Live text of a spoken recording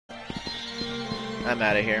I'm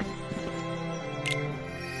out of here.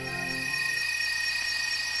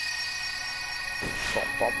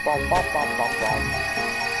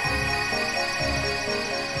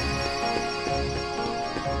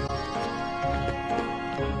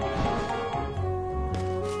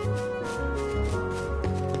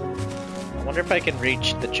 I wonder if I can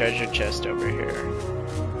reach the treasure chest over here.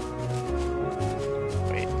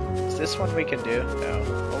 Wait, is this one we can do? No.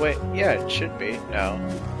 Oh wait, yeah, it should be. No.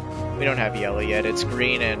 We don't have yellow yet. It's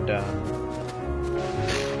green and,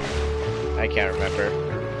 I can't remember.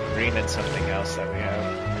 Green and something else that we have.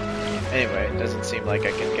 Anyway, it doesn't seem like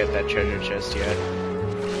I can get that treasure chest yet.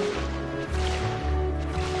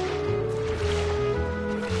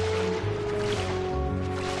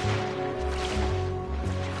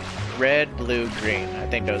 Red, blue, green. I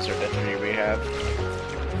think those are the three we have.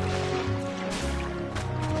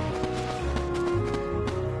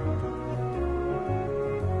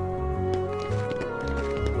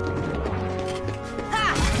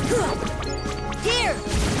 Here.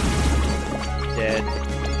 Dead.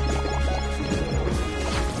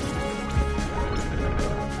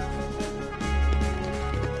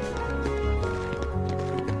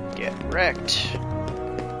 Get wrecked.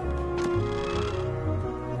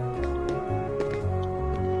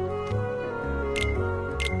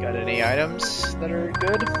 Got any items that are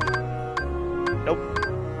good? Nope.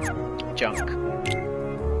 Junk.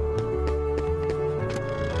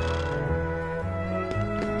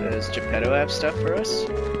 Does Geppetto have stuff for us?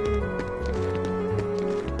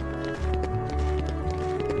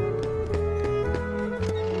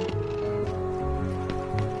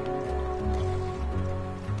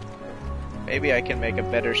 Maybe I can make a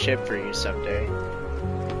better ship for you someday.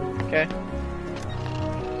 Okay.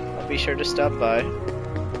 I'll be sure to stop by.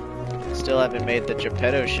 Still haven't made the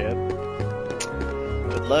Geppetto ship.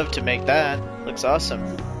 Would love to make that. Looks awesome.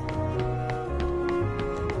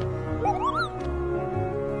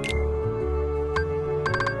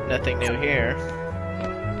 Nothing new here.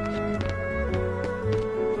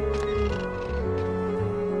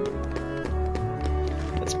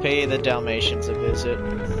 Let's pay the Dalmatians a visit.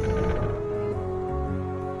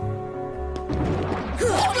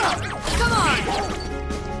 Come on!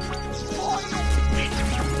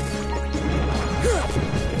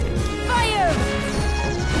 Fire!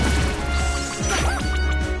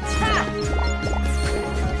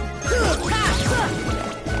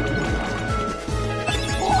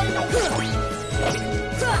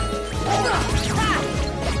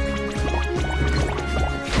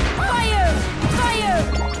 Fire!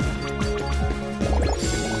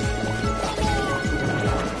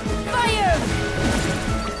 Fire!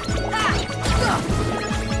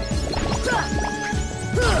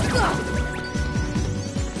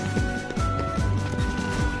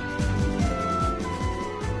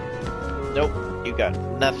 Nope, you got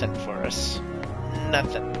nothing for us.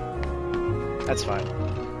 Nothing. That's fine.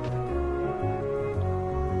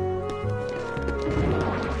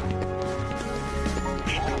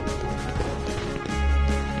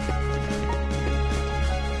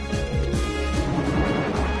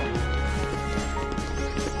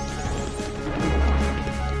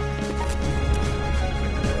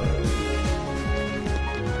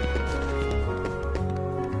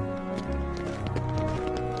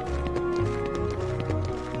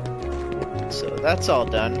 So that's all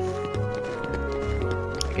done.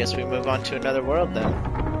 I guess we move on to another world then.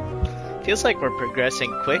 Feels like we're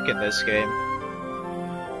progressing quick in this game.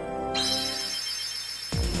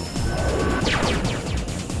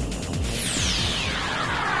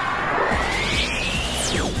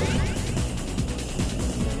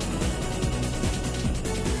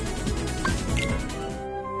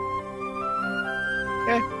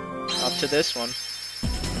 Okay, off to this one.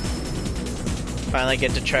 Finally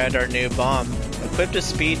get to try out our new bomb. Equipped a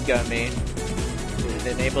speed gummy. It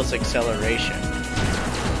enables acceleration.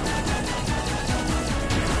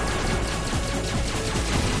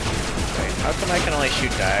 Wait, how come I can only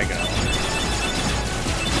shoot diagonal?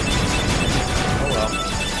 Oh well.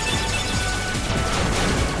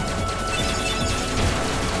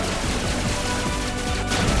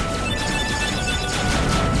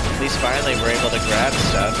 At least finally we're able to grab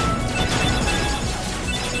stuff.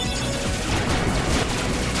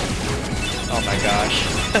 Oh my gosh.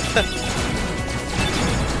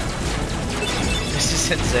 This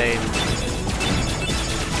is insane.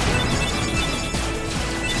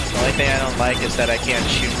 The only thing I don't like is that I can't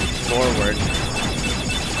shoot forward.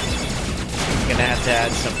 I'm gonna have to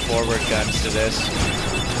add some forward guns to this.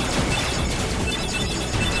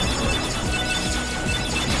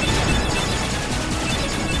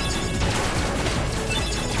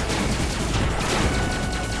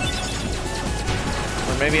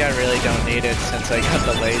 maybe I really don't need it since I got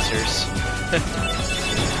the lasers.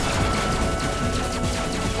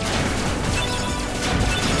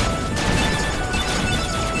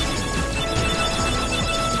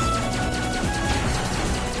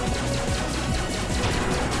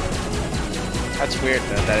 That's weird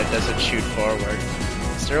though, that it doesn't shoot forward.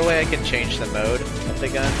 Is there a way I can change the mode of the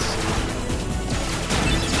guns?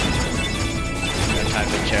 No time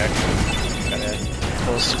to check. Got a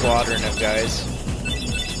whole squadron of guys.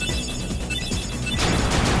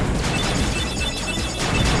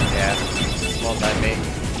 Yeah, won't let me.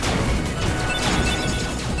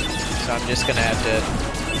 So I'm just gonna have to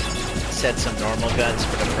set some normal guns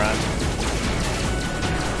for the front.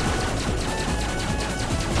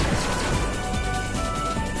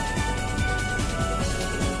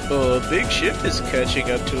 Oh, a big ship is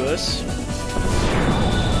catching up to us.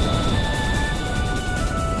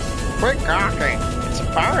 Quit talking! It's a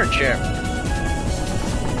pirate ship!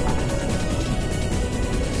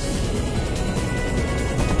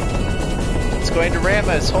 It's going to ram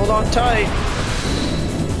us, hold on tight!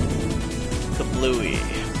 Kablooey.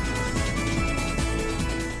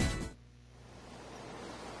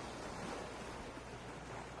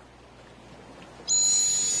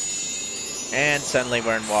 And suddenly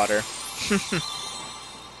we're in water. It's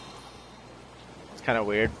kind of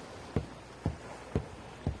weird.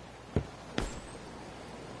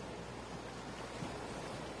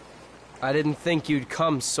 I didn't think you'd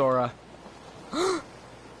come, Sora.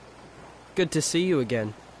 Good to see you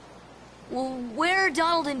again. Well, where are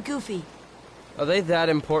Donald and Goofy? Are they that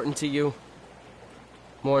important to you?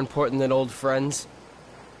 More important than old friends?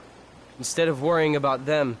 Instead of worrying about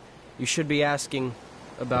them, you should be asking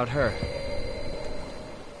about her.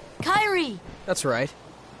 Kairi! That's right.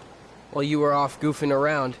 While you were off goofing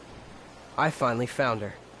around, I finally found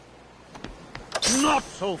her. Not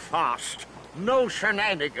so fast. No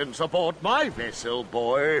shenanigans aboard my vessel,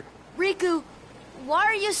 boy. Riku, why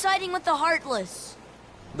are you siding with the Heartless?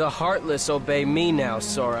 The Heartless obey me now,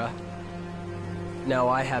 Sora. Now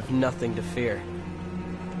I have nothing to fear.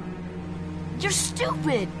 You're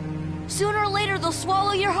stupid! Sooner or later they'll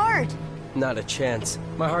swallow your heart! Not a chance.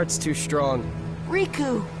 My heart's too strong.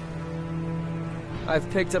 Riku! I've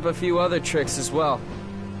picked up a few other tricks as well.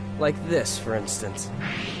 Like this, for instance.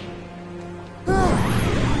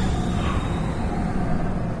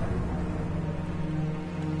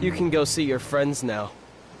 You can go see your friends now.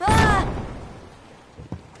 Ah!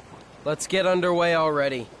 Let's get underway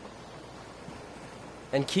already.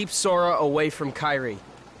 And keep Sora away from Kairi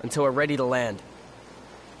until we're ready to land.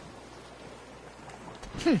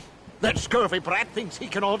 That scurvy brat thinks he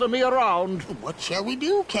can order me around. What shall we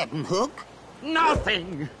do, Captain Hook?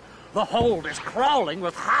 Nothing! The hold is crawling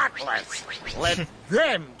with Heartless. Let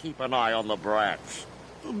them keep an eye on the brats.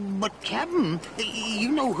 But, Captain,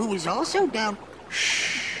 you know who is also down...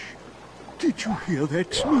 Did you hear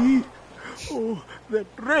that, Smee? Oh,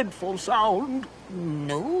 that dreadful sound.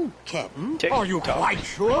 No, Captain. Are you quite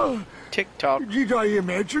sure? Tick-tock. Did I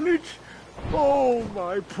imagine it? Oh,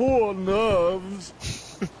 my poor nerves.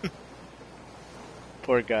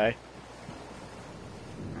 Poor guy.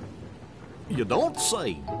 You don't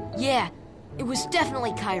say. Yeah, it was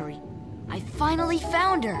definitely Kairi. I finally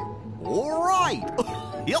found her. All right.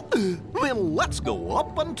 Yep. Then let's go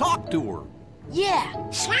up and talk to her. Yeah.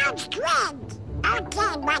 Sounds good.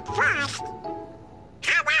 Okay, but first,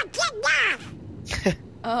 how about kidnap?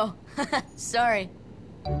 Oh, sorry.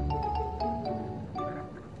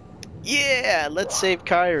 Yeah, let's save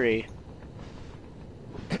Kairi.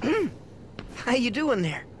 How you doing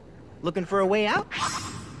there? Looking for a way out?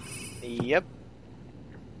 Yep.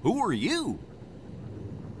 Who are you?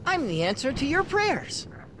 I'm the answer to your prayers.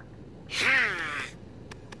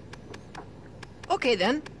 Okay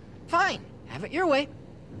then. Fine. Have it your way.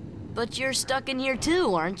 But you're stuck in here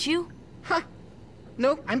too, aren't you? Huh.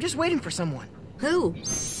 No, I'm just waiting for someone. Who?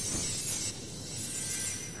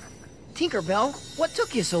 Tinkerbell, what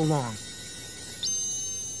took you so long?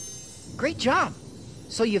 Great job.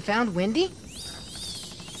 So you found Wendy?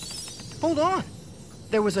 Hold on.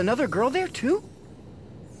 There was another girl there too?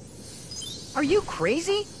 Are you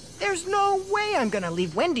crazy? There's no way I'm gonna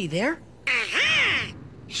leave Wendy there. Aha!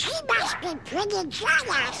 She must be pretty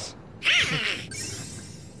jealous.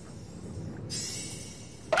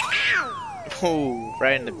 Oh,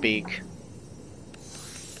 right in the beak.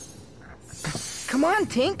 Come on,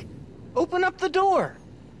 Tink. Open up the door.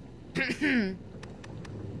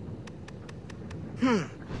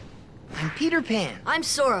 I'm Peter Pan. I'm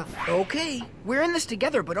Sora. Okay, we're in this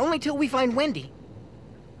together, but only till we find Wendy.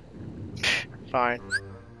 Fine.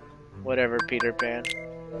 Whatever, Peter Pan.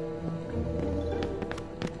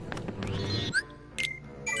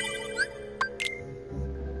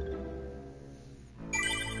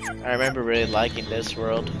 I remember really liking this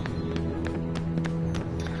world.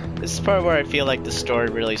 This is the part where I feel like the story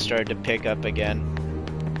really started to pick up again.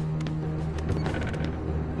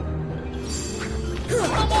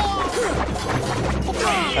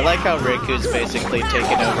 I like how Riku's basically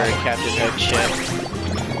taken over Captain Hook's ship.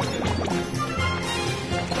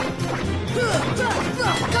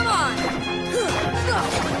 Come on! Come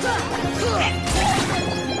on!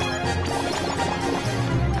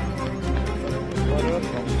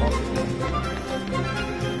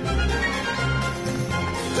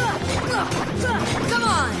 Come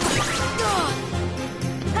on!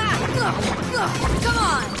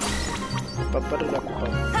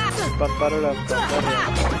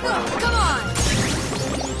 Come on!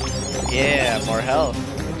 Yeah, more health.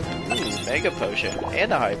 Ooh, mega potion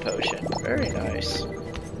and a high potion. Very nice.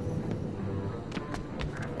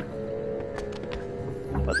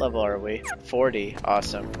 What level are we? 40.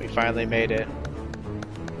 Awesome. We finally made it.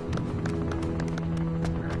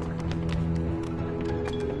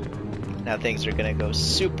 Now things are gonna go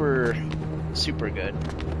super good.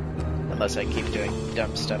 Unless I keep doing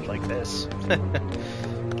dumb stuff like this.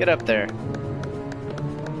 Get up there.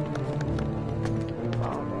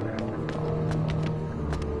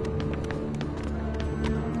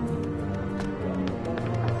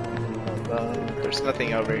 There's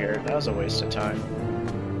nothing over here. That was a waste of time.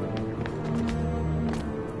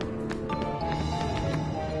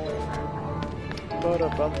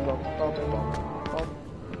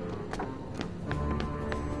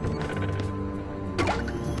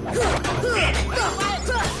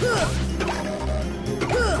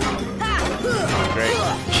 Great.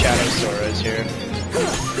 Shadow Sora's here.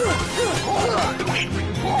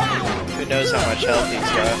 Who knows how much health he's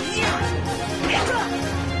got?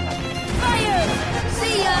 Fire!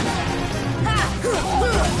 See ya!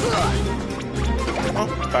 Oh,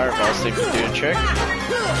 fireball seems to do a trick.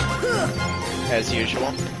 As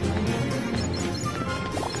usual.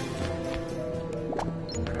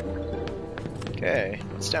 Okay,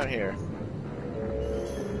 what's down here?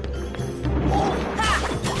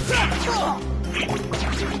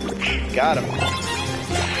 Got him.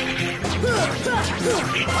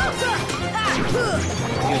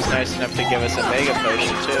 He was nice enough to give us a mega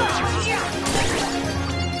potion too.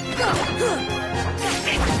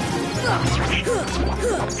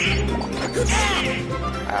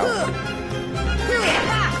 Ow.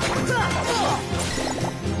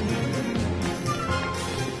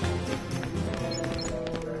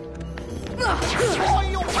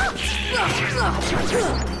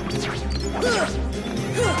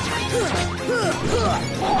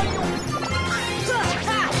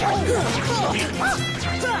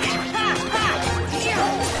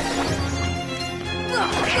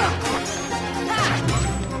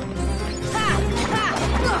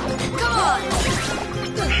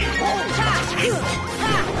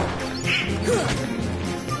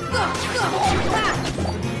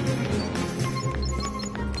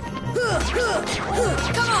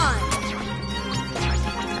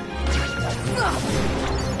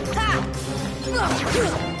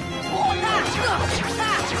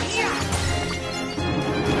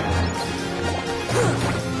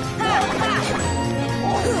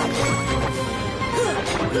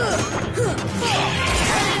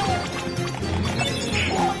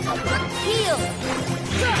 Heal!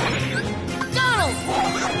 Donald!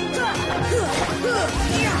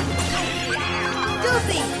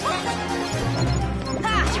 Goofy!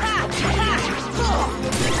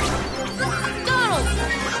 Donald!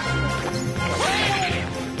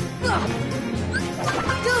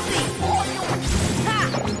 Goofy!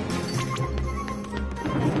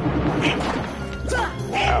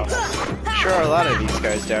 Wow. Sure are a lot of these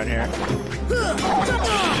guys down here. Come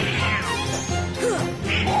on!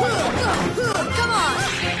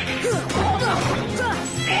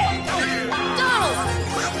 Donald!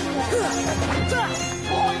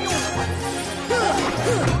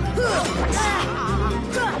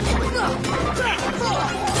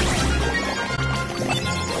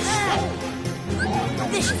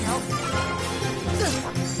 This should help.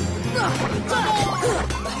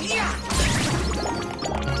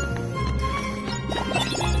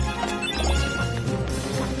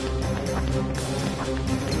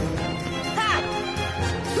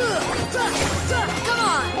 Come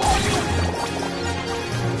on!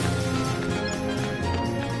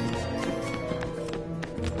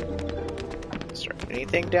 Is there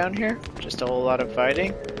anything down here? Just a whole lot of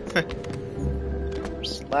fighting?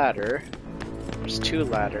 There's a ladder. There's 2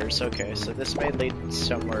 ladders. Okay, so this may lead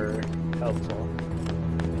somewhere helpful.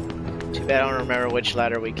 Too bad I don't remember which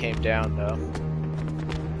ladder we came down, though.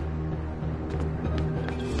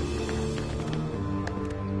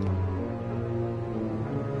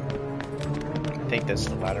 think this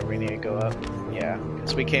is the ladder we need to go up. Yeah,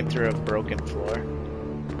 because we came through a broken floor.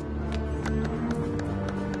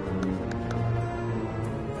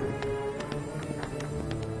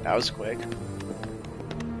 That was quick.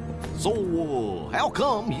 So, how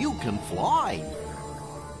come you can fly?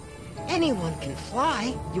 Anyone can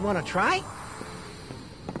fly. You want to try?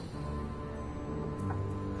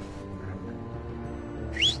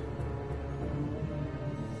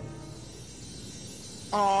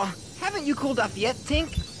 Aw, haven't you cooled off yet, Tink?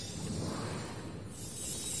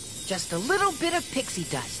 Just a little bit of pixie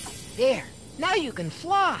dust. There, now you can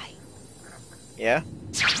fly. Yeah?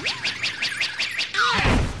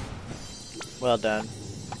 Well done.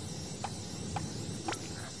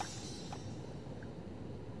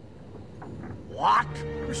 What?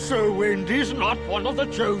 So Wendy's not one of the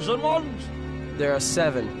chosen ones? There are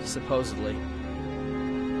 7, supposedly.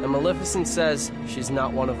 And Maleficent says she's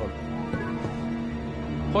not one of them.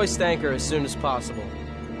 Hoist anchor as soon as possible.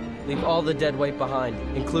 Leave all the dead weight behind,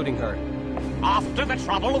 including her. After the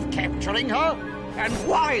trouble of capturing her? And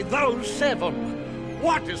why those 7?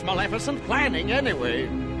 What is Maleficent planning anyway?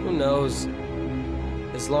 Who knows?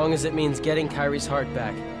 As long as it means getting Kyrie's heart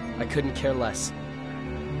back, I couldn't care less.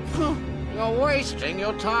 You're wasting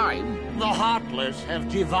your time. The Heartless have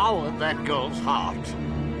devoured that girl's heart.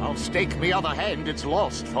 I'll stake me other hand it's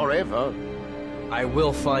lost forever. I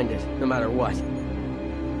will find it, no matter what.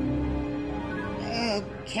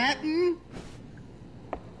 Captain?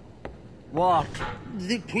 What?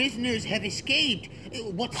 The prisoners have escaped.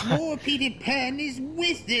 What's more, Peter Pan is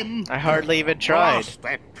with them. I hardly even tried. Lost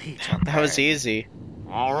that Peter That was Pan. easy.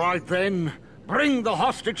 All right, then. Bring the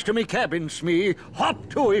hostage to me cabin, Smee. Hop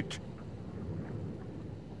to it.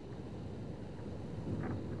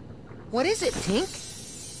 What is it, Tink?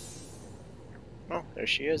 Oh, there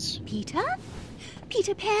she is. Peter?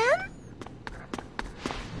 Peter Pan?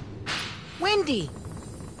 Wendy!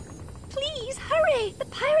 Please, hurry! The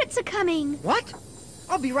pirates are coming! What?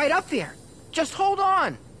 I'll be right up there. Just hold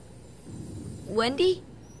on. Wendy?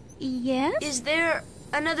 Yes? Is there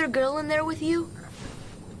another girl in there with you?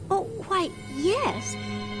 Oh, why, yes.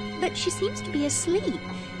 But she seems to be asleep.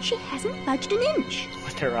 She hasn't budged an inch.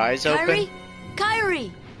 With her eyes open? Kyrie?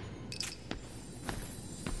 Kyrie!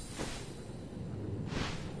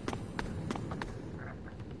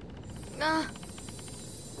 No!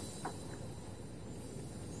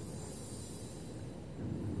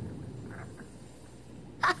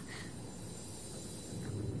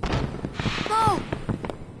 Oh!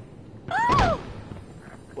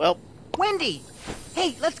 Well, Wendy!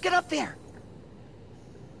 Hey, let's get up there.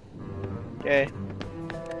 okay.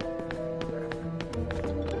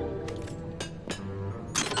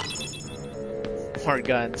 More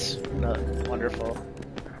guns. No, wonderful.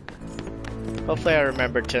 Hopefully I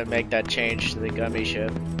remember to make that change to the gummy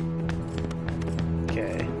ship.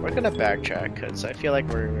 Okay, we're gonna backtrack because I feel like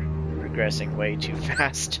we're regressing way too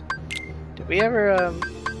fast. Did we ever,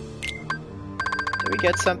 did we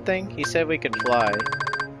get something? He said we could fly.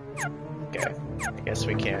 Okay, I guess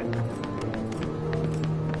we can.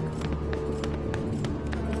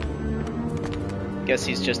 Guess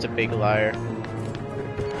he's just a big liar.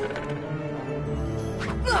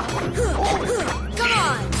 Come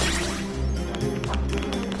on!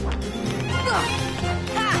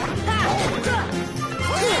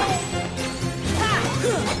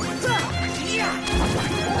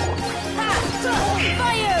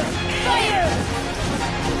 Fire! Fire!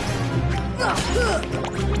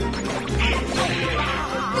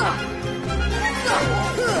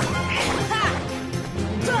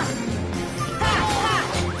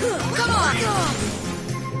 Come on!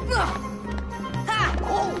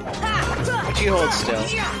 Would you hold still?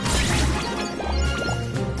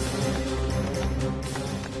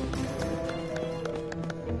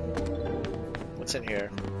 What's in here?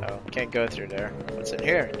 Oh, can't go through there. What's in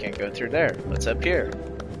here? Can't go through there. What's up here?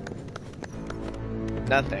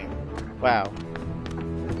 Nothing. Wow.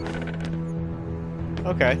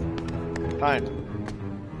 Okay. Fine.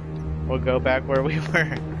 We'll go back where we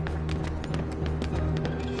were.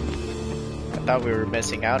 I thought we were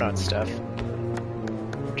missing out on stuff.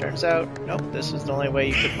 Turns out, nope, this is the only way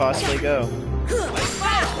you could possibly go.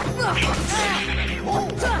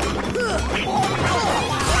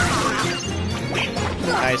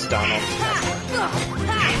 Nice, Donald.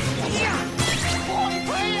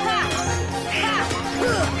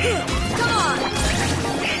 Come on!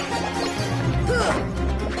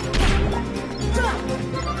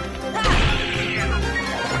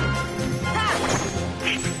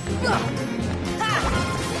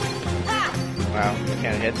 Wow,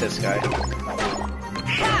 can't hit this guy.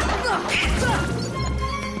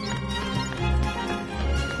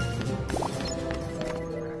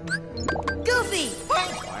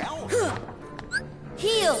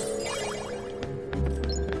 Heal!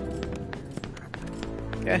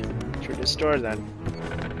 Okay, through this door then.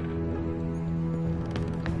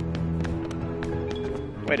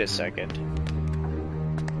 Wait a second.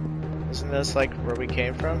 Isn't this like where we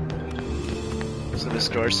came from? So this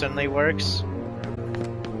door suddenly works?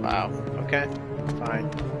 Wow, okay, fine.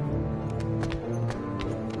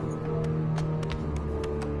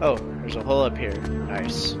 Oh, there's a hole up here.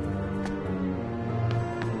 Nice.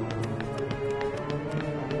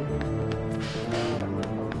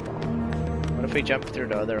 What if we jump through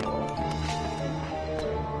the other hole?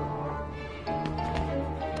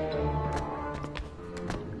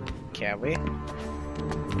 Can we?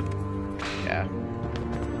 Yeah.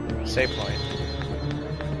 Save point.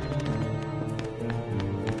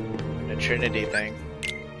 The Trinity thing.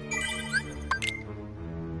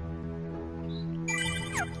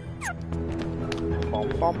 Bom,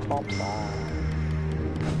 bom, bom, bom.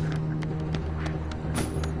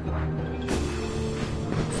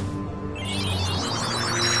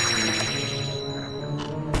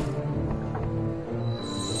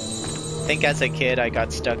 I think as a kid I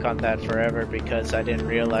got stuck on that forever because I didn't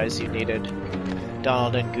realize you needed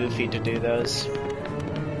Donald and Goofy to do those.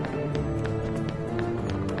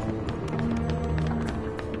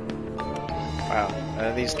 Wow, none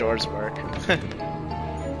of these doors work.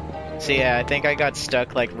 So yeah, I think I got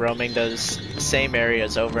stuck like roaming those same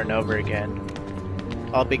areas over and over again.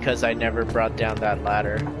 All because I never brought down that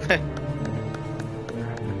ladder.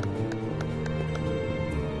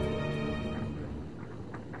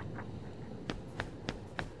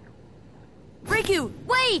 Riku,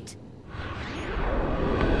 wait!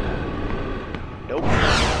 Nope.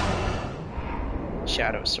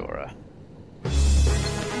 Shadow Sora.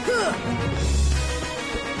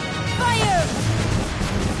 Fire!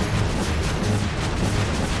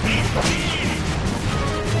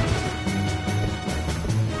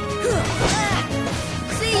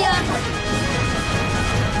 See ya!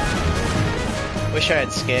 Wish I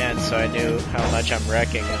had scanned so I knew how much I'm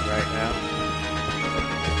wrecking him right now.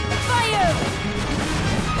 Fire!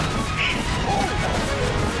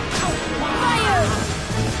 Fire!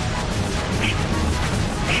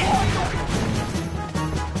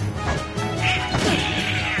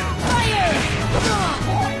 Fire!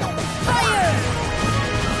 Fire!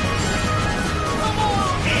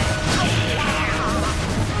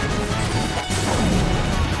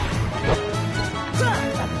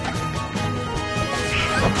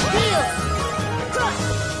 Heal!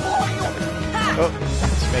 Oh,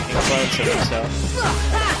 he's making clones of himself.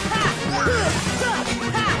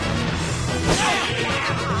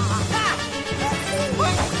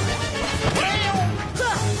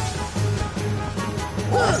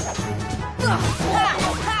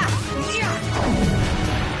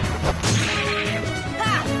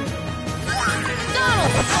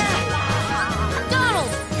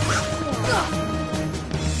 Donald!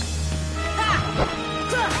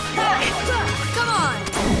 Come on!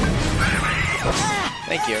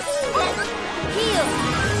 Thank you. Heal!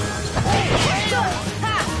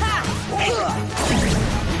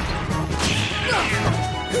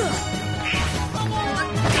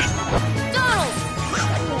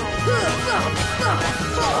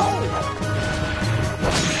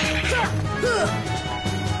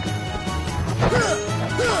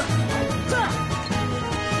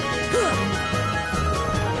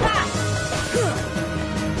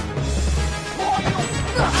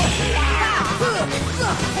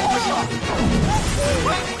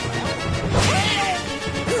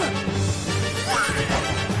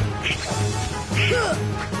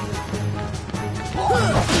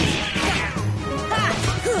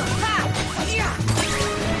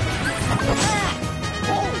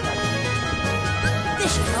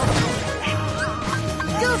 This should help.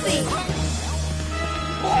 Goofy!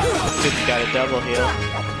 Goofy got a double heal.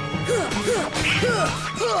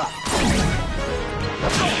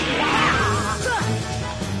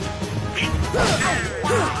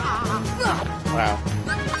 Wow.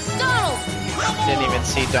 Donald! Didn't even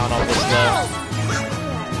see Donald was low.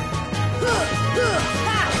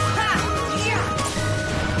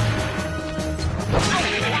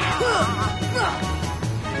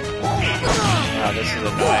 Wow, this is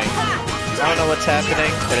annoying. I don't know what's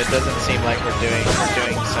happening, but it doesn't seem like we're doing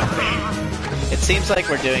something. It seems like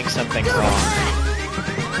we're doing something wrong.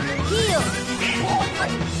 Heal!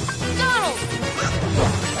 Donald!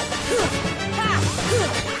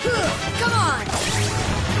 Come on!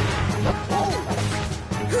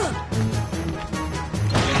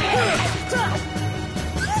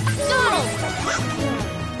 Donald!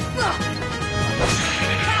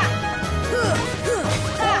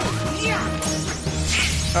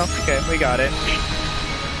 Oh, okay, we got it.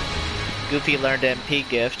 Goofy learned MP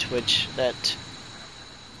gift, which that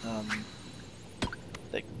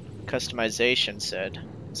the customization said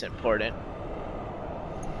is important.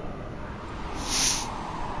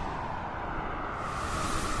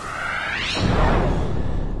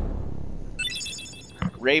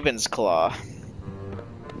 Raven's Claw.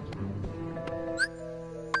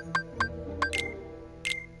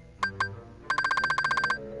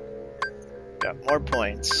 Got more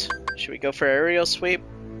points. Should we go for aerial sweep?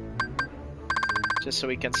 Just so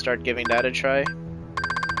we can start giving that a try?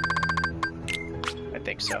 I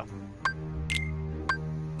think so.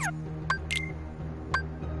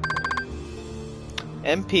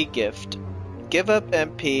 MP gift. Give up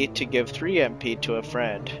MP to give 3 MP to a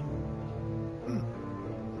friend.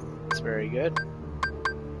 That's very good.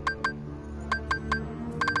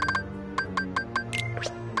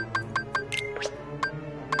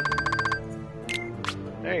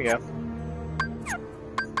 There you go.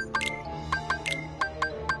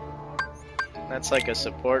 That's like a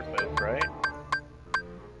support move, right?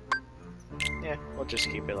 Yeah, we'll just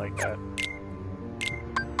keep it like that.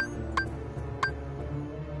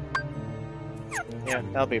 Yeah,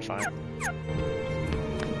 that'll be fine.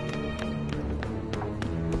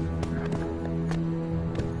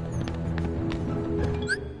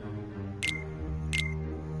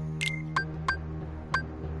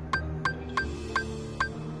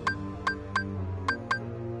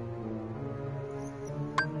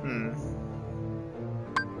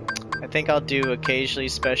 I think I'll do occasionally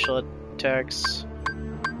special attacks.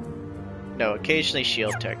 No, occasionally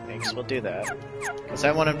shield techniques. We'll do that. Because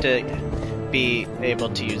I want him to be able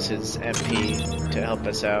to use his MP to help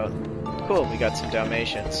us out. Cool, we got some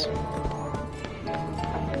Dalmatians.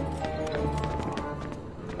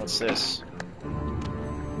 What's this?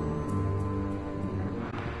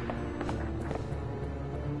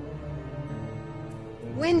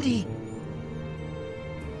 Wendy!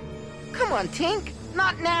 Come on, Tink!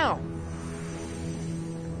 Not now!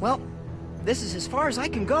 Well, this is as far as I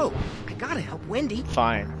can go. I gotta help Wendy.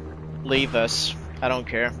 Fine. Leave us. I don't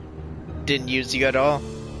care. Didn't use you at all.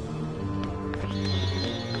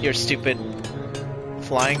 Your stupid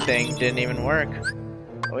flying thing didn't even work.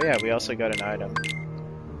 Oh yeah, we also got an item.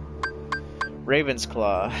 Raven's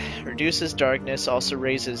Claw. Reduces darkness, also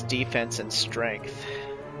raises defense and strength.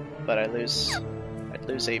 But I'd lose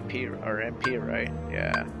AP or MP, right?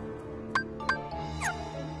 Yeah.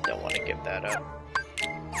 Don't want to give that up.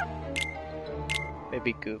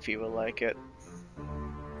 Maybe Goofy will like it.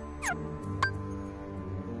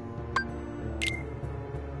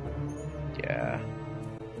 Yeah.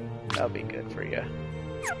 That'll be good for you.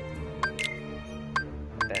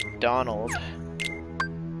 Then Donald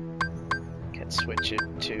can switch it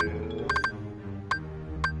to...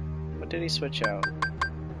 What did he switch out?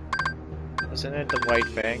 Wasn't it the White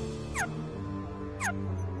Fang?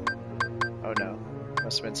 Oh no.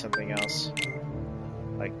 Must have been something else.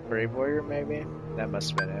 Like Brave Warrior, maybe? That must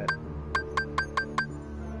have been it.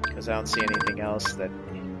 Because I don't see anything else that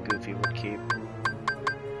Goofy would keep.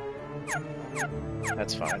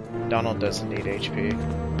 That's fine. Donald doesn't need HP.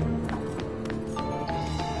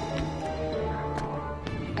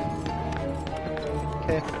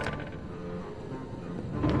 Okay.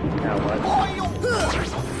 Now what?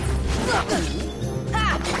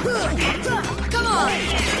 Come on!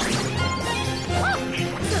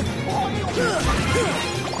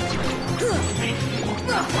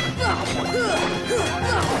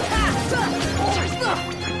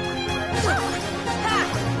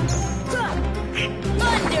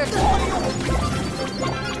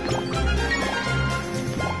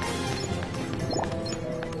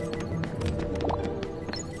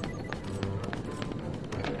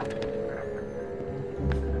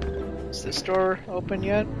 Is this door open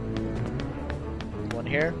yet? One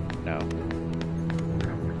here? No.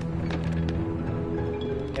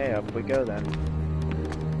 Okay, up we go then.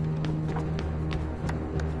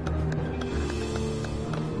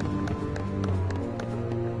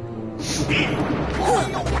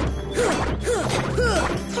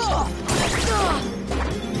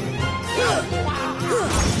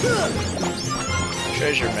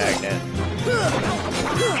 Treasure magnet.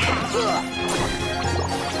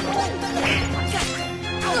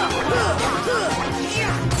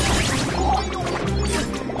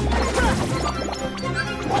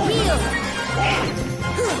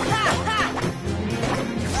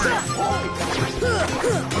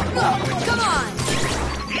 Come on!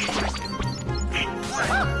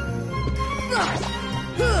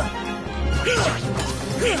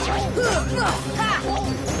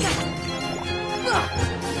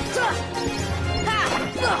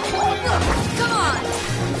 Come on!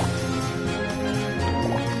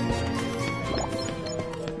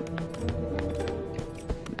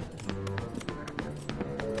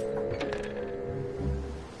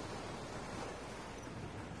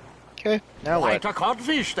 Now Quite what? a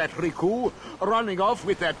codfish, that Riku. Running off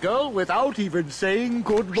with that girl without even saying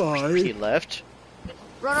goodbye. He left?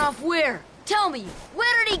 Run off where? Tell me,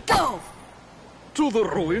 where did he go? To the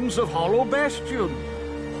ruins of Hollow Bastion,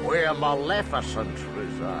 where Maleficent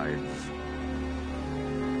resides.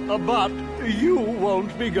 But you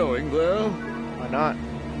won't be going there. Why not?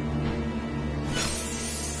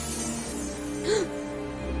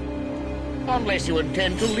 Unless you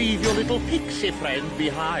intend to leave your little pixie friend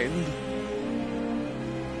behind.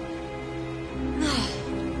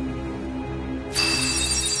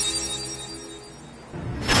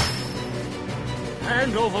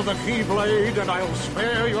 Hand over the Keyblade and I'll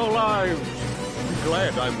spare your lives.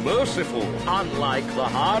 Glad I'm merciful, unlike the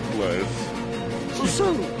Heartless.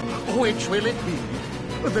 So, which will it be?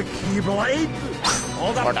 The Keyblade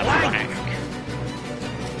or the plank?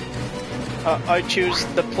 I choose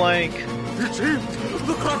the plank. It's him,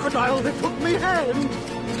 the crocodile that took me hand.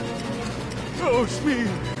 Oh, Smee,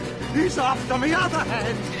 he's after me other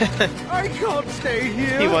hand. I can't stay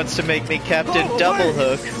here. He wants to make me Captain Go Double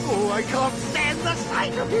away. Hook. Oh, I can't stand the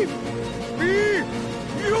sight of him. Me,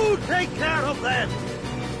 you take care of them.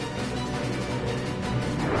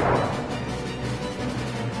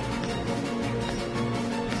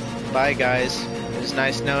 Bye, guys. It was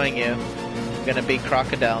nice knowing you. I'm gonna be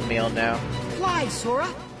crocodile meal now. Fly, Sora.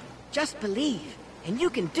 Just believe, and you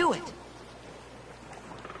can do it.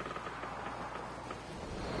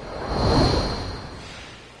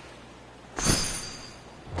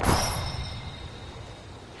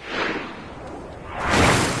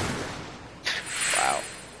 Wow.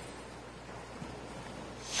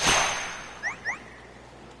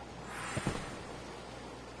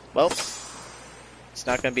 Well, it's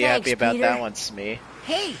not gonna be Thanks, happy about Peter. that one, Smee.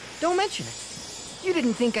 Hey, don't mention it. You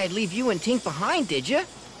didn't think I'd leave you and Tink behind, did you?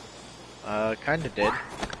 Kinda did.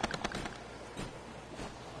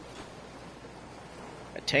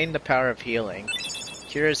 Attain the power of healing.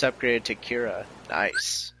 Cure is upgraded to Cura.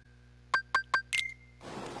 Nice.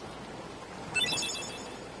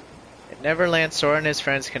 At Neverland, Sora and his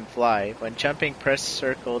friends can fly. When jumping, press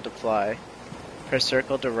circle to fly. Press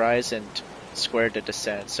circle to rise and square to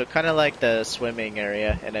descend. So kind of like the swimming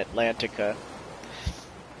area in Atlantica.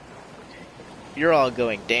 You're all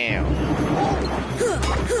going down.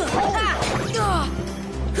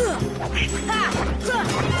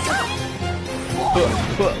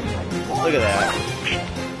 Look at that.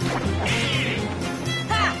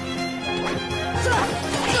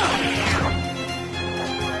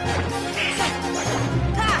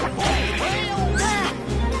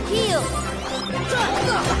 Heal!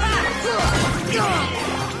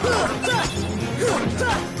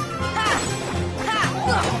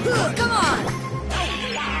 Come on!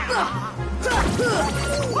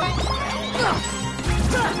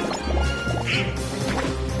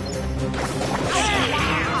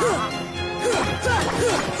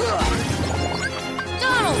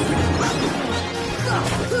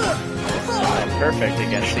 I'm perfect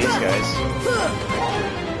against these guys.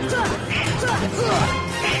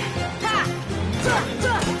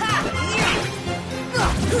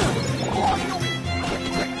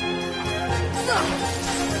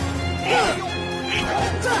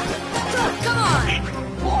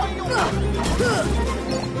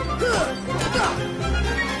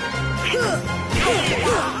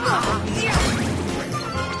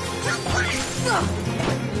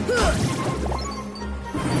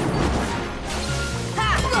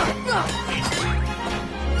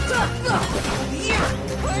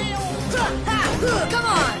 Come on! Come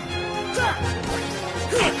on!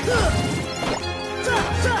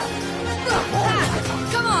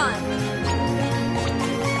 Come on!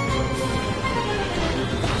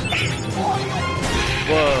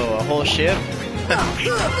 Whoa, a whole ship?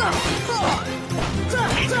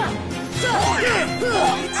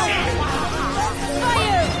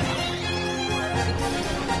 Fire!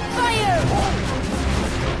 Fire!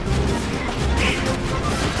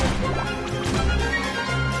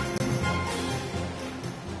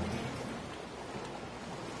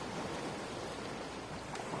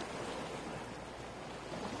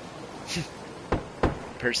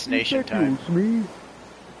 Impersonation time. Me?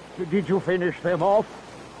 Did you finish them off?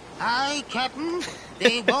 Aye, Captain.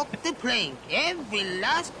 They walked the plank, every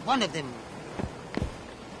last one of them.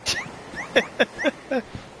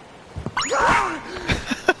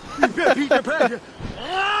 Peter Pan,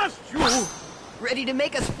 lost you! Ready to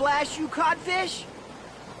make a splash, you codfish?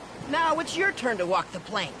 Now it's your turn to walk the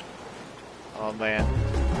plank. Oh man.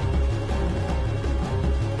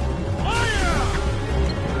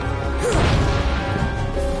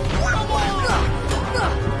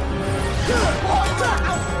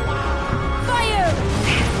 Fire!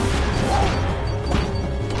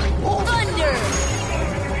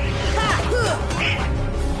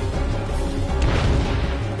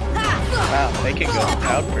 They can go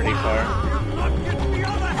out pretty far.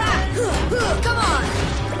 Come on!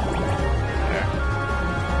 There.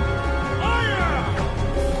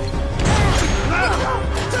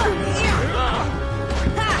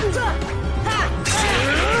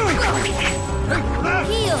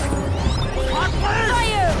 Heal!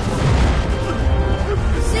 Fire!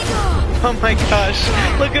 Single! Oh my gosh,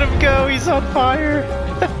 look at him go, he's on fire!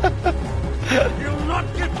 You'll not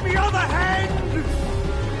get the other hand!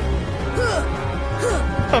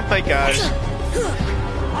 Oh my gosh. Come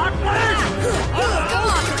on!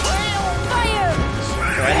 Fire!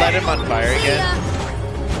 Do I let him on fire again?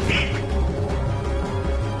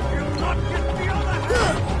 You'll not get the other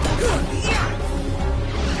hand!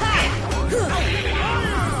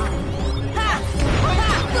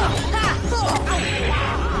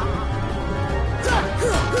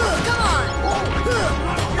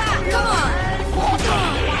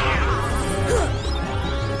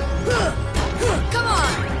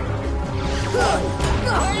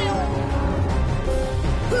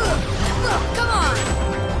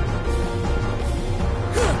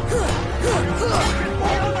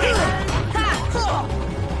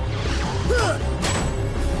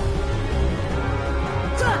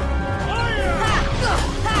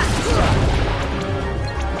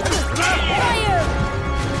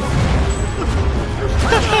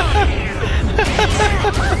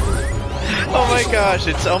 Oh my gosh,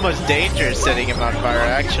 it's almost dangerous setting him on fire,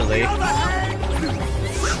 actually. Come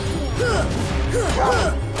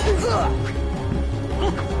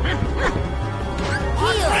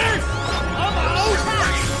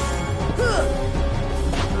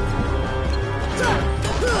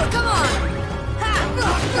on!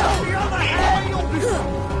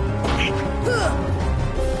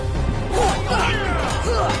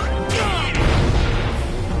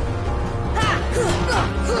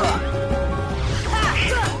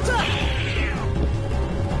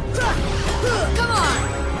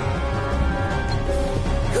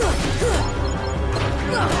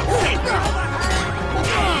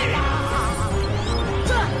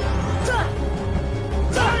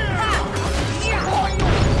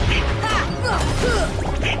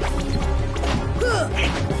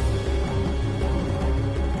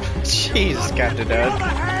 Jesus, Captain Doug.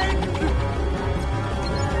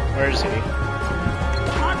 Where is he?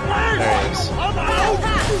 There he is.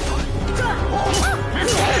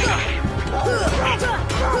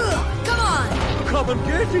 Come on! Come and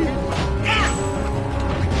get him!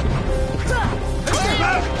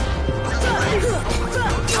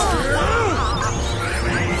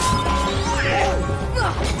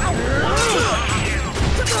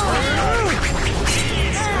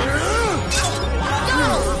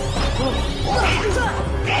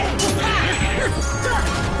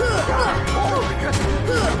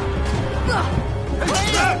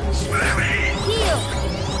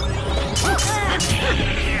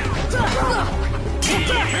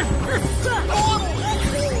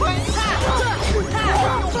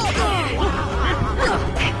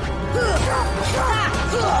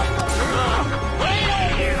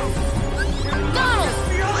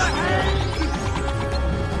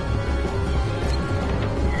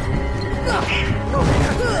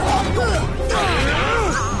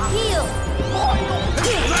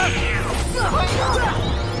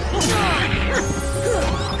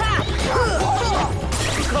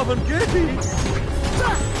 Come and get him!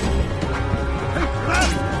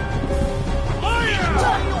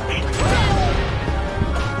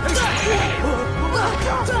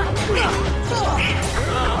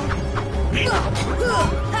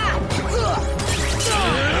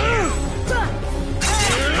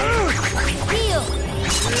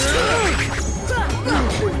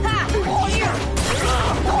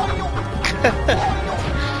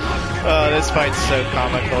 Oh, this fight's so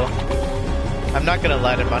comical. I'm not gonna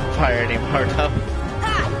light him on fire anymore, though.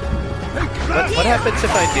 What happens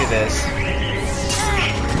if I do this?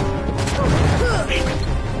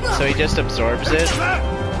 So he just absorbs it?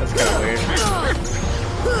 That's kind of weird.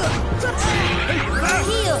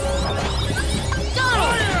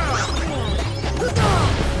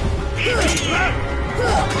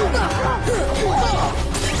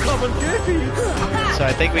 Come and get him! So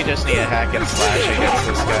I think we just need a hack and slash against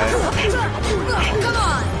this guy.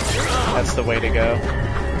 That's the way to go.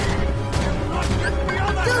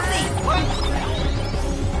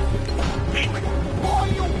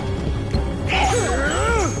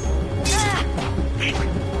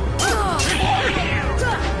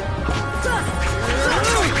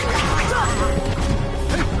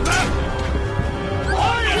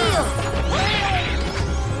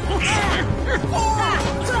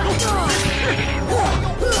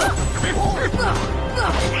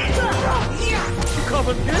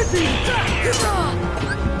 spaghetti!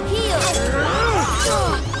 Heal!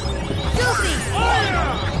 Goofy!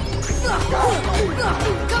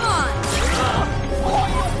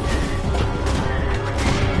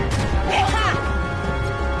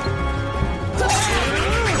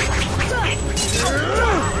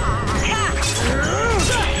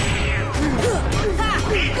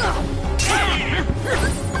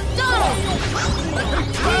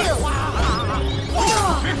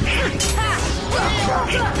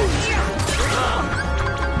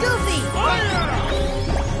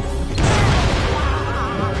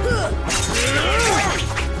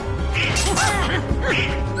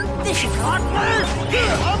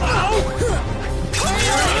 Come on!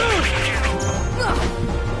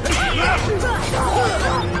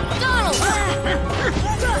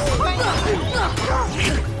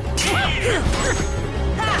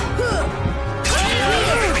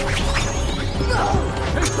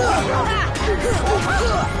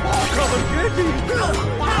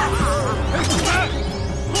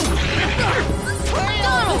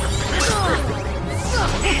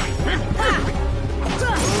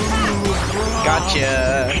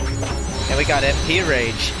 Gotcha! And we got MP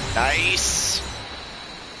Rage. Nice!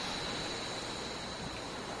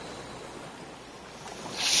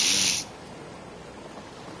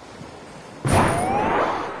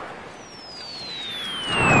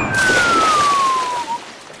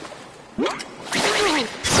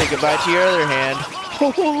 Say goodbye to your other hand.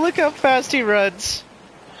 Oh, look how fast he runs!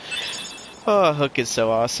 Oh, Hook is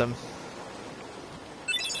so awesome.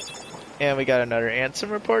 And we got another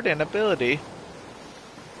Ansem report and ability.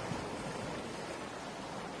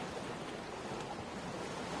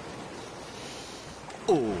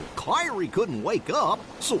 Oh, Kyrie couldn't wake up,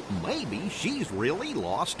 so maybe she's really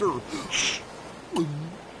lost her.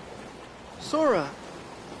 Sora,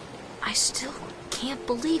 I still can't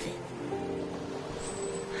believe it.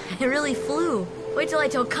 I really flew. Wait till I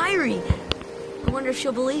tell Kyrie. I wonder if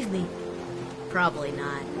she'll believe me. Probably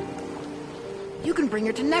not. you can bring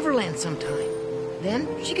her to Neverland sometime.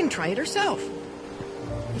 Then she can try it herself.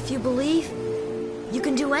 If you believe, you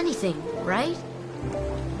can do anything, right?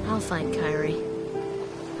 I'll find Kyrie.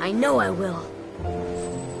 I know I will.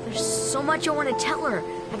 There's so much I want to tell her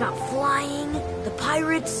about flying, the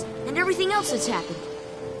pirates, and everything else that's happened.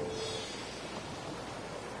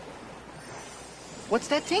 What's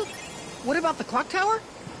that, Tink? What about the clock tower?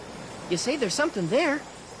 You say there's something there.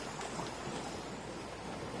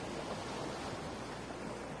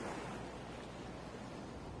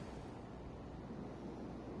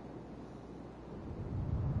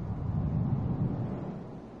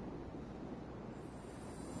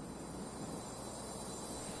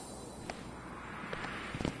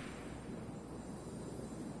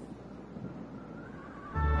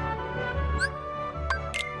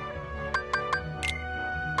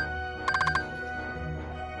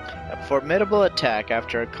 Formidable attack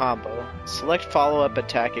after a combo. Select follow-up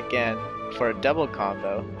attack again for a double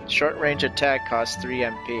combo. Short range attack costs 3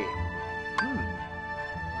 MP.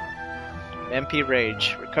 MP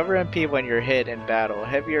Rage. Recover MP when you're hit in battle.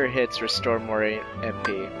 Heavier hits restore more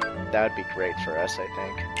MP. That would be great for us, I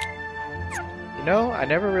think. You know, I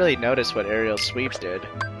never really noticed what aerial sweeps did.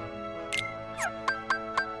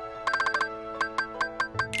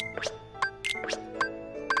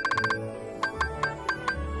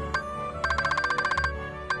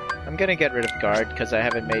 I'm gonna get rid of guard because I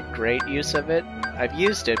haven't made great use of it. I've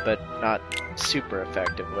used it, but not super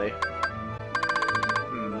effectively.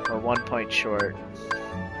 We're 1 point short.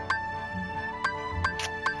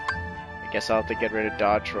 I guess I'll have to get rid of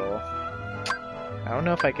dodge roll. I don't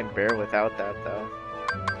know if I can bear without that though.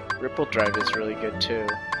 Ripple drive is really good too.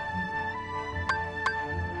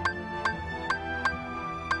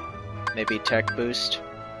 Maybe tech boost.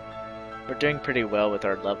 We're doing pretty well with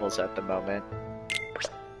our levels at the moment.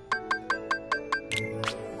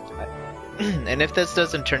 And if this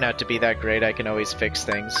doesn't turn out to be that great, I can always fix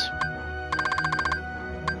things.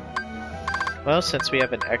 Well, since we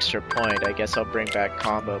have an extra point, I guess I'll bring back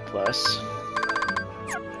Combo Plus.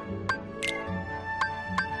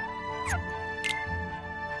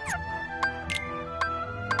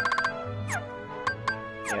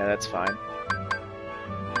 Yeah, that's fine.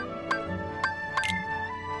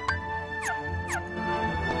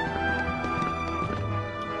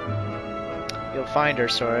 You'll find her,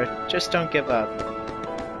 Sora. Just don't give up.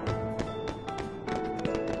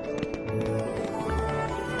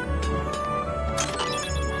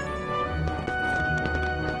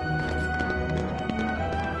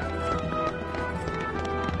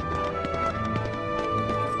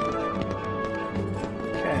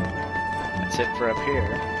 Okay. That's it for up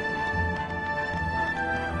here.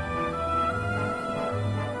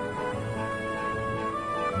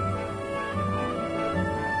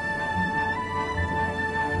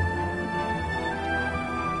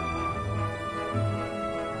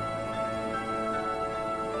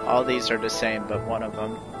 All these are the same, but one of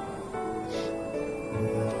them.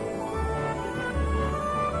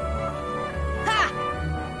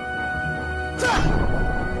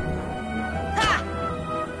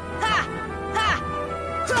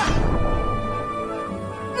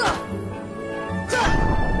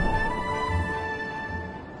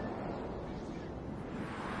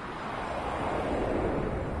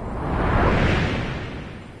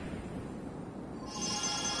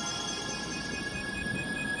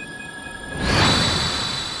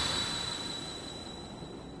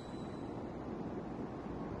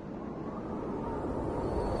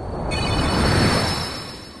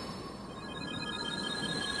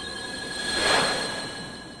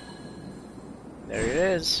 There it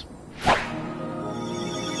is.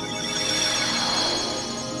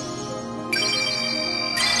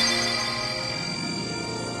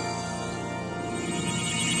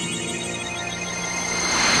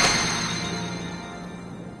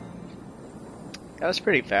 That was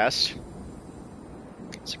pretty fast.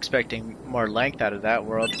 I was expecting more length out of that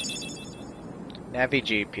world. Navi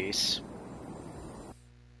G piece.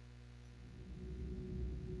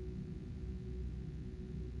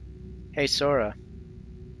 Hey Sora.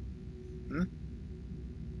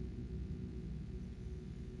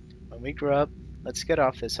 When we grow up, let's get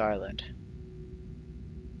off this island.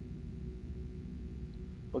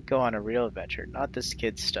 We'll go on a real adventure, not this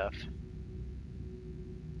kid's stuff.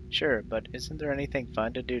 Sure, but isn't there anything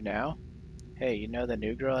fun to do now? Hey, you know the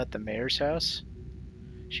new girl at the mayor's house?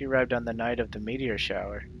 She arrived on the night of the meteor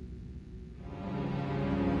shower.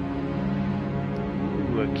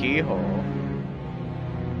 Ooh, a keyhole.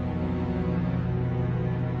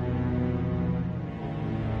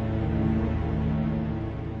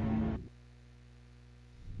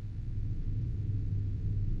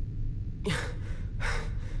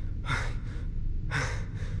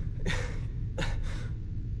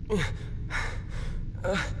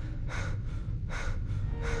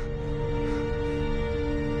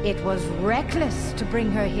 It was reckless to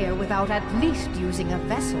bring her here without at least using a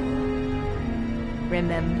vessel.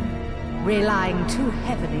 Remember, relying too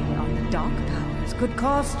heavily on the dark powers could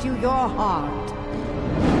cost you your heart.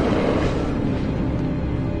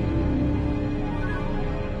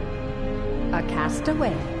 A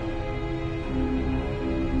castaway.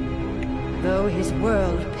 Though his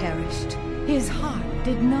world perished, his heart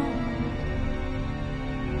did not.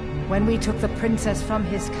 When we took the princess from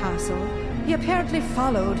his castle, he apparently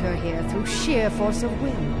followed her here through sheer force of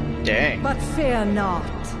will. Dang. But fear not.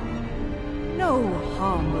 No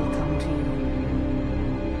harm will come to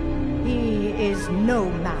you. He is no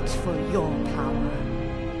match for your power.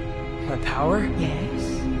 My power?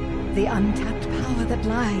 Yes, the untapped power that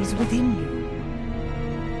lies within you.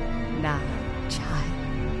 Now,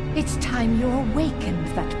 child, it's time you awakened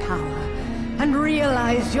that power and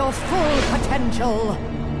realized your full potential.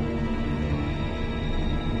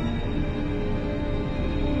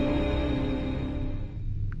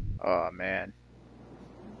 Oh man.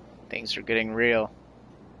 Things are getting real.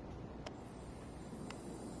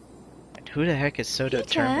 And who the heck is so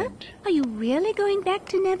determined? Are you really going back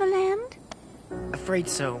to Neverland? Afraid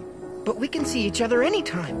so. But we can see each other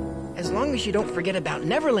anytime. As long as you don't forget about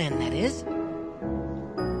Neverland, that is.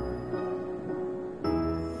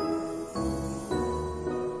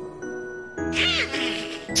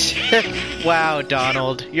 Wow,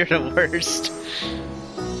 Donald, you're the worst.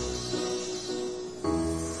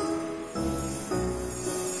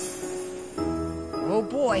 Oh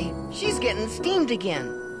boy, she's getting steamed again.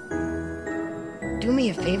 Do me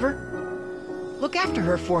a favor? Look after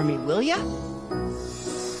her for me, will ya?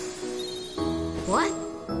 What?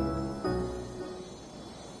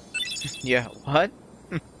 Yeah, what?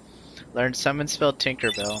 Learned summon spell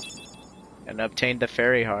Tinkerbell. And obtained the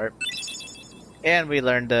fairy heart. And we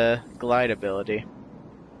learned the glide ability.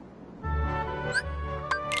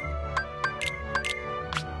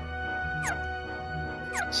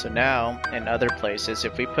 So now, in other places,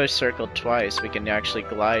 if we push circle twice, we can actually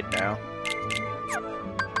glide now.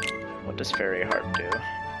 What does fairy heart do?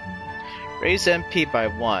 Raise MP by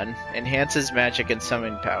 1, enhances magic and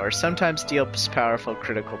summoning power, sometimes deals powerful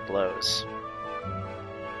critical blows.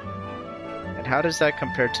 And how does that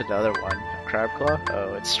compare to the other one? Crab Claw?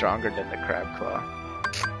 Oh, it's stronger than the Crab Claw.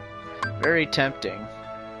 Very tempting.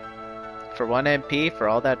 For 1 MP, for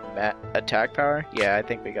all that attack power? Yeah, I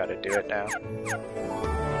think we gotta do it now.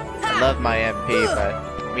 I love my MP,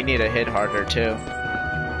 but we need to hit harder too.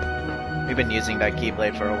 We've been using that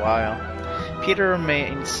Keyblade for a while. Peter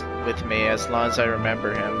remains with me as long as I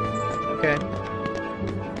remember him. Okay.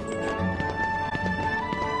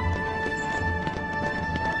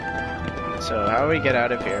 So how do we get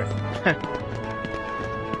out of here?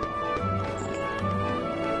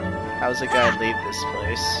 How's a guy leave this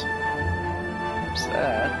place? What's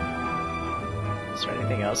that? Is there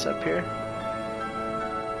anything else up here?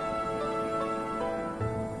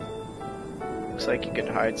 Looks like you could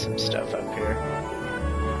hide some stuff up here.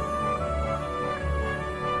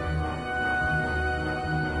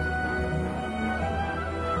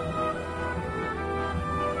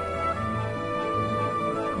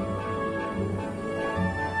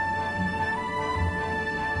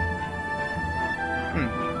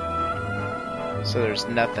 So there's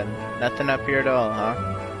nothing up here at all, huh?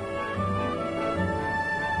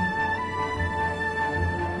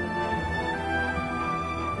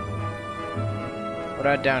 What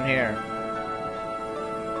about down here?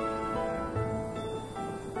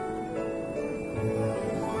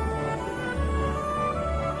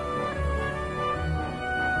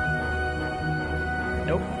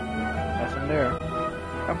 Nope, nothing there.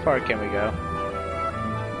 How far can we go?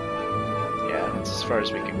 Yeah, that's as far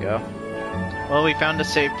as we can go. Well, we found a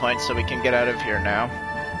save point, so we can get out of here now.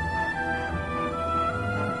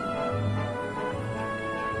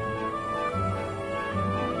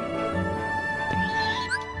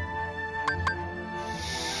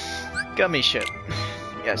 Gummy ship.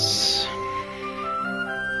 Yes.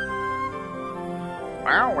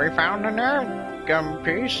 Well, we found another gum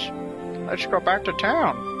piece. Let's go back to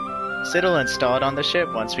town. Sid'll install it on the ship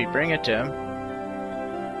once we bring it to him.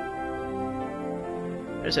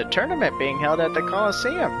 There's a tournament being held at the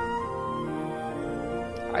Coliseum.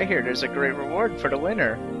 I hear there's a great reward for the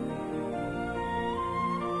winner.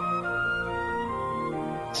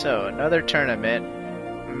 So, another tournament.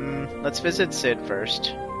 Let's visit Sid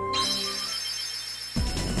first.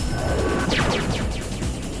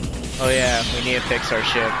 Oh yeah, we need to fix our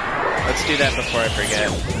ship. Let's do that before I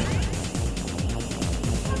forget.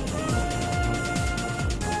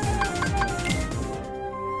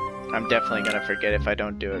 I'm definitely gonna forget if I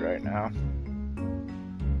don't do it right now.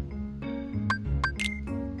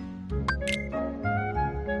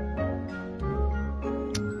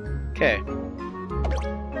 Okay.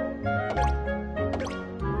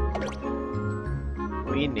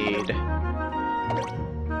 We need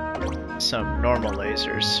some normal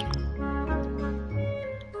lasers.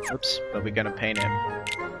 Oops, but we're gonna paint it.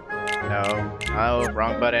 No. Oh,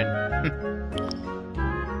 wrong button.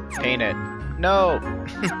 Paint it. No!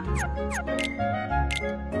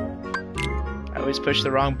 I always push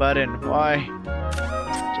the wrong button. Why?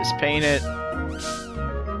 Just paint it.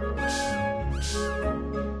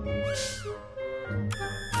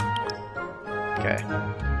 Okay.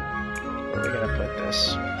 Where are we gonna put this?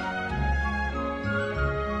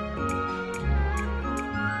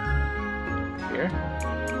 Here?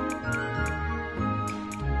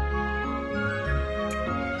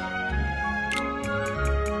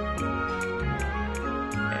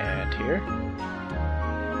 And here?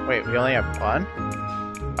 Wait, we only have one?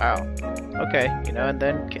 Wow. Okay, you know, and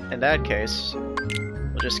then in that case,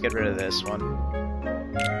 we'll just get rid of this one.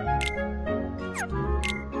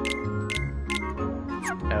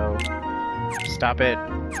 No. Stop it.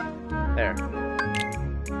 There.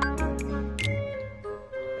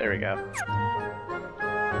 There we go.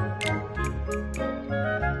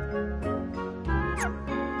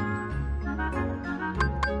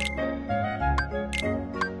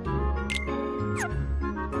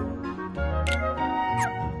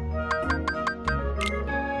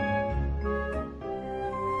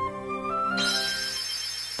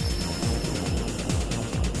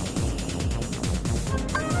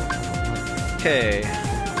 Okay,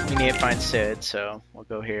 we need to find Sid, so we'll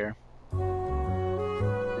go here.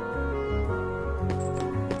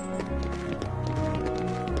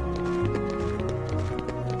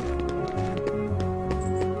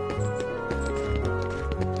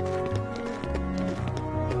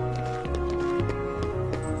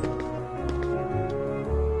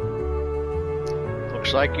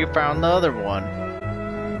 Looks like you found the other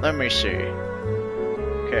one. Let me see.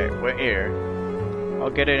 Okay, we're here. I'll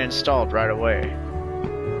get it installed right away.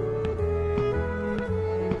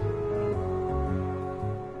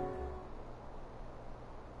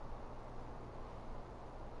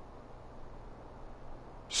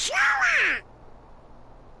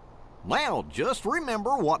 Now, just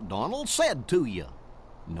remember what Donald said to you.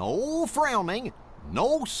 No frowning,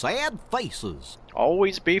 no sad faces.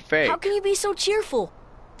 Always be fake. How can you be so cheerful?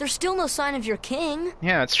 There's still no sign of your king.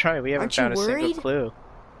 Yeah, that's right. We haven't found a single clue.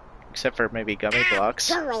 Except for maybe gummy blocks.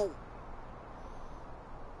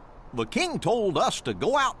 The king told us to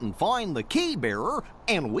go out and find the key bearer,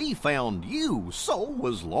 and we found you. So,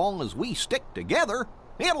 as long as we stick together,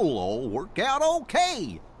 it'll all work out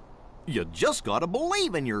okay. You just gotta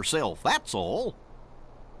believe in yourself, that's all.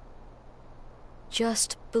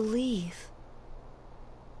 Just believe.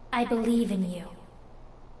 I believe in you.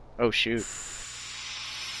 Oh, shoot.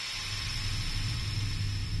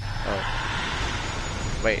 Oh.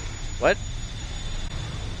 Wait, what?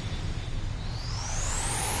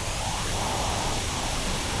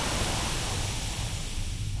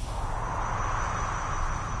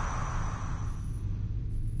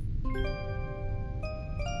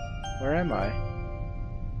 Where am I?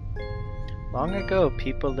 Long ago,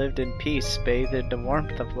 people lived in peace, bathed in the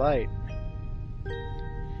warmth of light.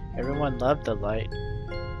 Everyone loved the light.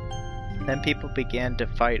 Then people began to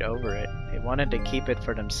fight over it. They wanted to keep it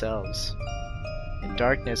for themselves. And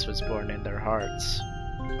darkness was born in their hearts.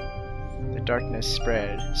 The darkness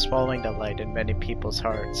spread, swallowing the light in many people's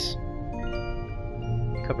hearts.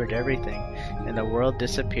 It covered everything, and the world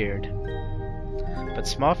disappeared. But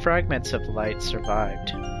small fragments of light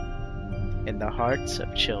survived in the hearts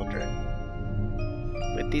of children.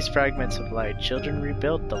 With these fragments of light, children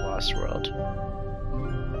rebuilt the lost world.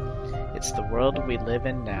 It's the world we live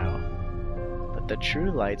in now, but the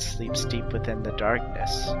true light sleeps deep within the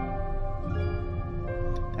darkness.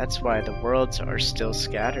 That's why the worlds are still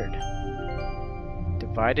scattered,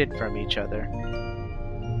 divided from each other.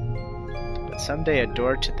 But someday a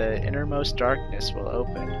door to the innermost darkness will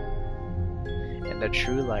open, and the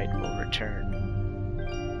true light will return.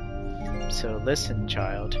 So listen,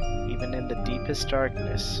 child, even in the deepest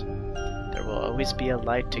darkness, there will always be a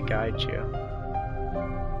light to guide you.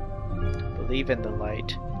 Believe in the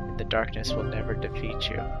light, and the darkness will never defeat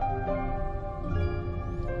you.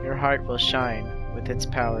 Your heart will shine with its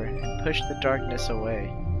power and push the darkness away.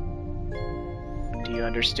 Do you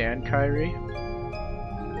understand, Kairi?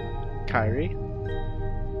 Kairi?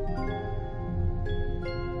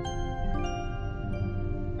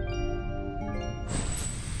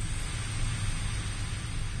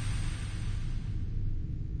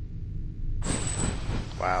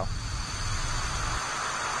 Wow.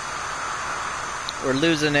 We're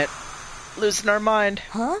losing it. Losing our mind.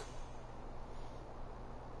 Huh?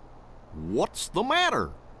 What's the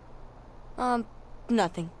matter?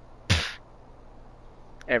 Nothing.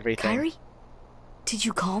 Everything. Kairi? Did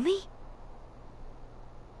you call me?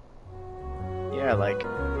 Yeah, like,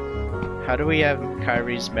 how do we have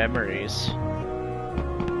Kairi's memories?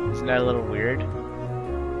 Isn't that a little weird?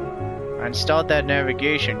 I installed that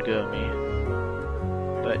navigation gummy.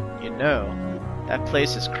 But, you know, that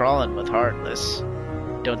place is crawling with Heartless.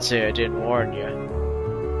 Don't say I didn't warn you.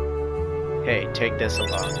 Hey, take this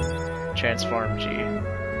along. Transform G.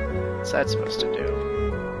 What's that supposed to do?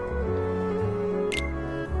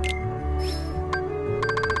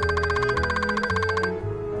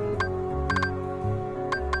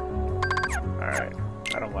 Alright,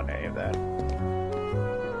 I don't want any of that.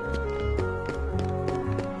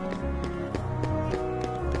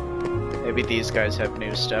 Maybe these guys have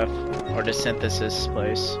new stuff, or the synthesis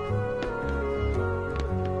place.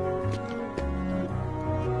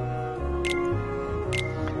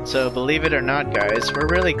 So believe it or not, guys, we're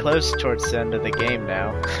really close towards the end of the game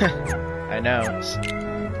now. I know.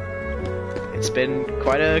 It's been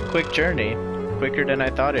quite a quick journey, quicker than I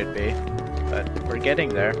thought it'd be, but we're getting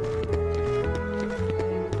there.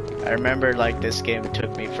 I remember like this game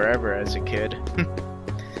took me forever as a kid.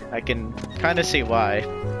 I can kind of see why.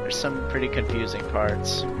 There's some pretty confusing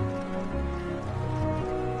parts.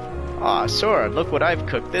 Aw, Sora, look what I've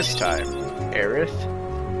cooked this time. Aerith?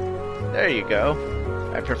 There you go.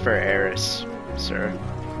 I prefer Eris, sir.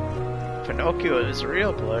 Pinocchio is a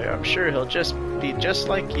real boy. I'm sure he'll be just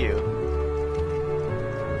like you.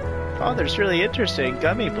 Father's really interested in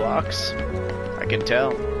gummy blocks. I can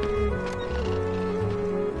tell.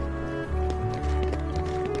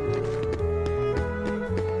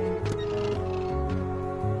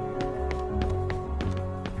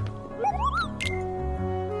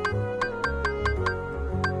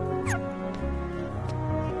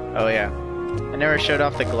 Oh yeah. I never showed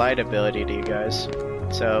off the glide ability to you guys.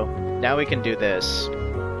 So, now we can do this.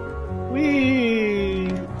 Whee!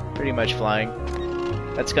 Pretty much flying.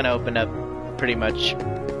 That's gonna open up pretty much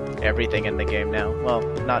everything in the game now. Well,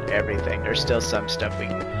 not everything. There's still some stuff we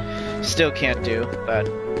still can't do, but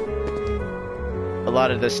a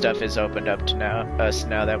lot of this stuff is opened up to us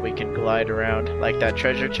now that we can glide around. Like that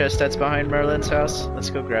treasure chest that's behind Merlin's house. Let's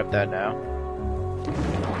go grab that now.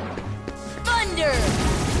 Thunder!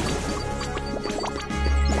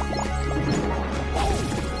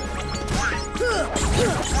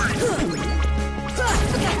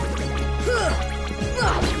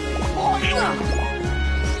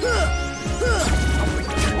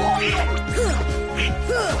 Take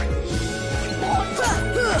that!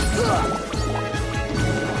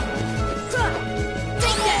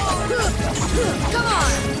 Come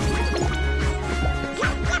on!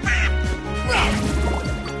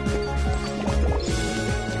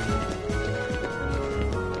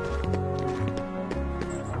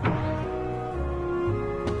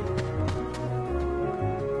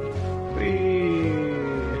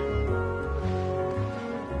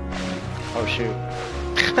 Oh shoot.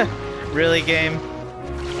 Really, game?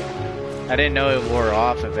 I didn't know it wore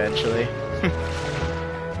off eventually.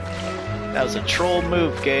 That was a troll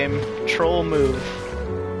move, game. Troll move.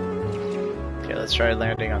 Okay, let's try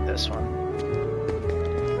landing on this one.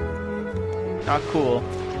 Not cool.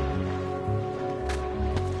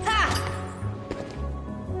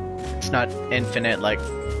 It's not infinite like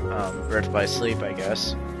Birth by Sleep, I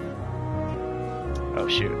guess. Oh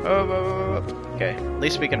shoot. Oh. Okay, at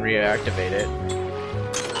least we can reactivate it.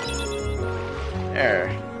 There.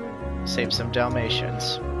 Save some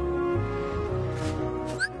Dalmatians.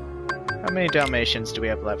 How many Dalmatians do we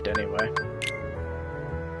have left anyway?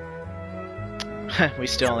 We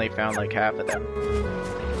still only found like half of them.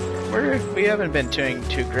 We haven't been doing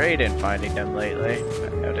too great in finding them lately,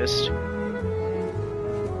 I've noticed.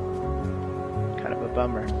 Kind of a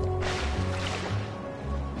bummer.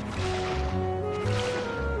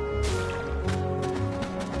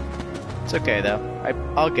 It's okay though,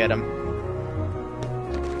 I'll get them.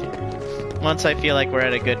 Once I feel like we're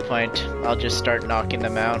at a good point, I'll just start knocking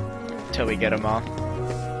them out until we get them all.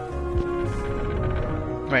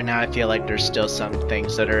 Right now I feel like there's still some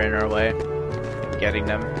things that are in our way in getting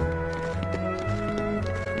them.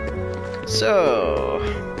 So,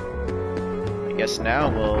 I guess now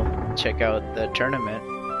we'll check out the tournament.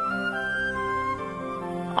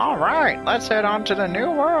 Alright, let's head on to the new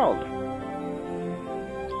world.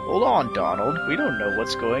 Hold on, Donald. We don't know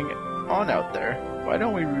what's going on out there. Why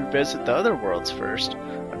don't we revisit the other worlds first?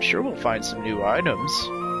 I'm sure we'll find some new items.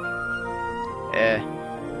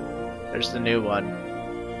 There's the new one.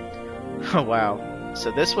 Oh wow.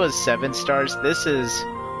 So this was 7 stars. This is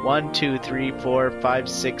 1, 2, 3, 4, 5,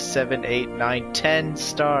 6, 7, 8, 9, 10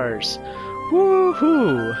 stars.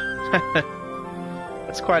 Woohoo!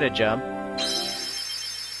 That's quite a jump.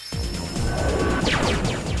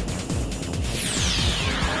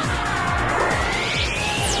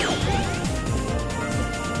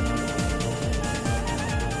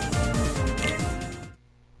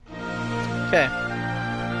 Okay.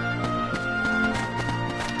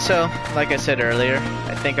 So, like I said earlier,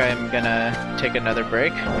 I think I'm gonna take another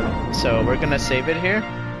break. So we're gonna save it here,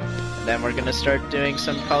 and then we're gonna start doing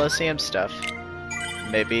some Coliseum stuff.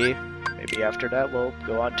 Maybe after that we'll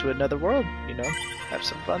go on to another world, you know, have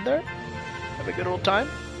some fun there, have a good old time,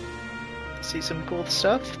 see some cool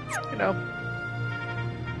stuff, you know,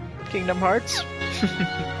 Kingdom Hearts,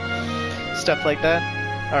 stuff like that.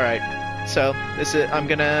 Alright. So, I'm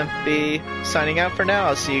gonna be signing out for now.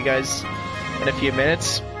 I'll see you guys in a few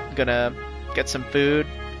minutes. I'm gonna get some food,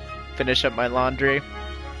 finish up my laundry,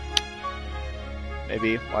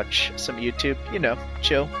 maybe watch some YouTube, you know,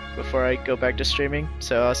 chill before I go back to streaming.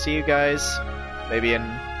 So I'll see you guys maybe in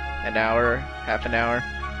an hour, half an hour.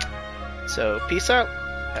 So peace out.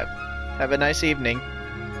 Have a nice evening.